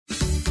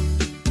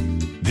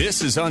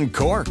This is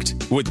Uncorked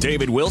with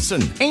David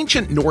Wilson.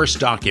 Ancient Norse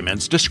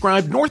documents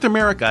describe North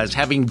America as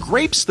having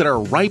grapes that are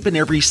ripe in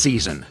every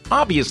season.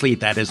 Obviously,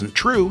 that isn't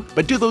true,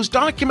 but do those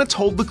documents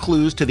hold the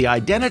clues to the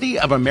identity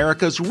of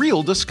America's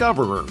real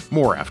discoverer?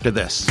 More after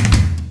this.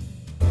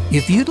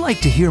 If you'd like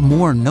to hear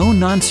more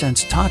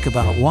no-nonsense talk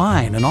about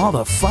wine and all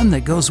the fun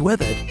that goes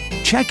with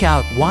it, check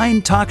out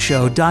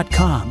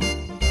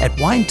winetalkshow.com. At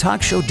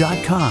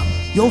winetalkshow.com,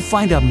 you'll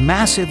find a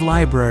massive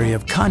library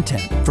of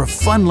content for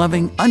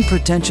fun-loving,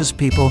 unpretentious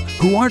people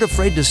who aren't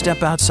afraid to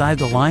step outside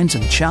the lines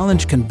and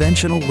challenge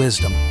conventional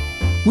wisdom.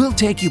 We'll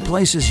take you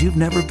places you've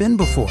never been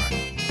before.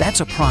 That's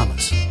a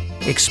promise.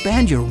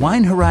 Expand your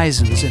wine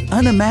horizons in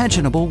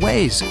unimaginable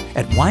ways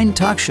at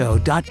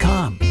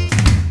winetalkshow.com.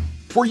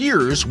 For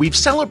years, we've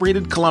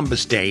celebrated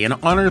Columbus Day in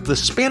honor of the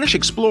Spanish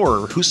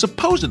explorer who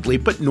supposedly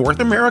put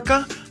North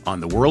America on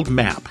the world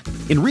map.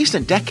 In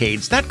recent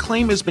decades, that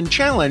claim has been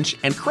challenged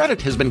and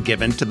credit has been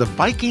given to the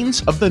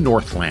Vikings of the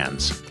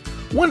Northlands.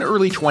 One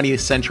early 20th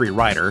century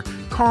writer,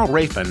 Carl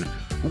Rafen,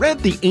 read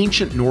the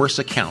ancient Norse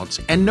accounts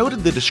and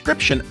noted the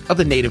description of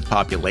the native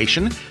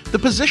population, the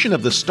position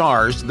of the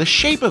stars, the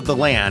shape of the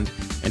land,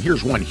 and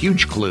here's one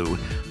huge clue,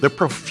 the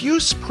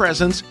profuse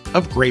presence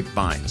of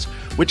grapevines,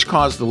 which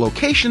caused the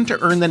location to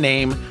earn the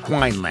name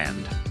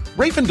Wineland.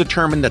 Rafen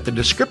determined that the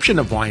description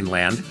of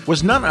Wineland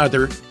was none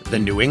other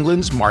than New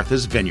England's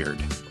Martha's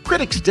Vineyard.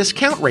 Critics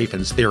discount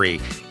Rafen's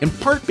theory, in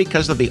part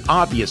because of the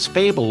obvious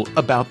fable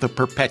about the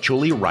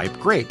perpetually ripe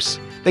grapes.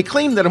 They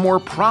claim that a more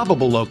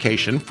probable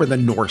location for the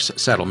Norse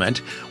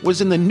settlement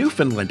was in the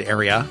Newfoundland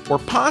area or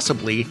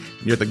possibly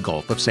near the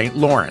Gulf of St.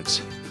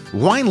 Lawrence.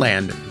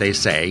 Wineland, they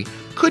say,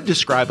 could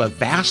describe a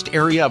vast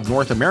area of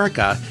North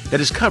America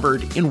that is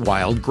covered in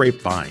wild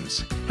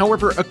grapevines.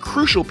 However, a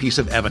crucial piece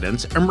of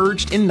evidence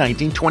emerged in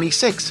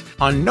 1926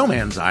 on No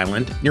Man's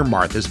Island near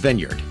Martha's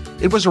Vineyard.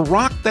 It was a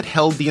rock that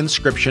held the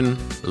inscription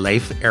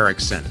Leif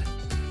Erikson,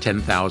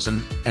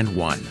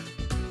 10,001.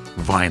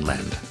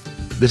 Vineland.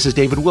 This is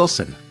David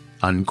Wilson,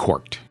 Uncorked.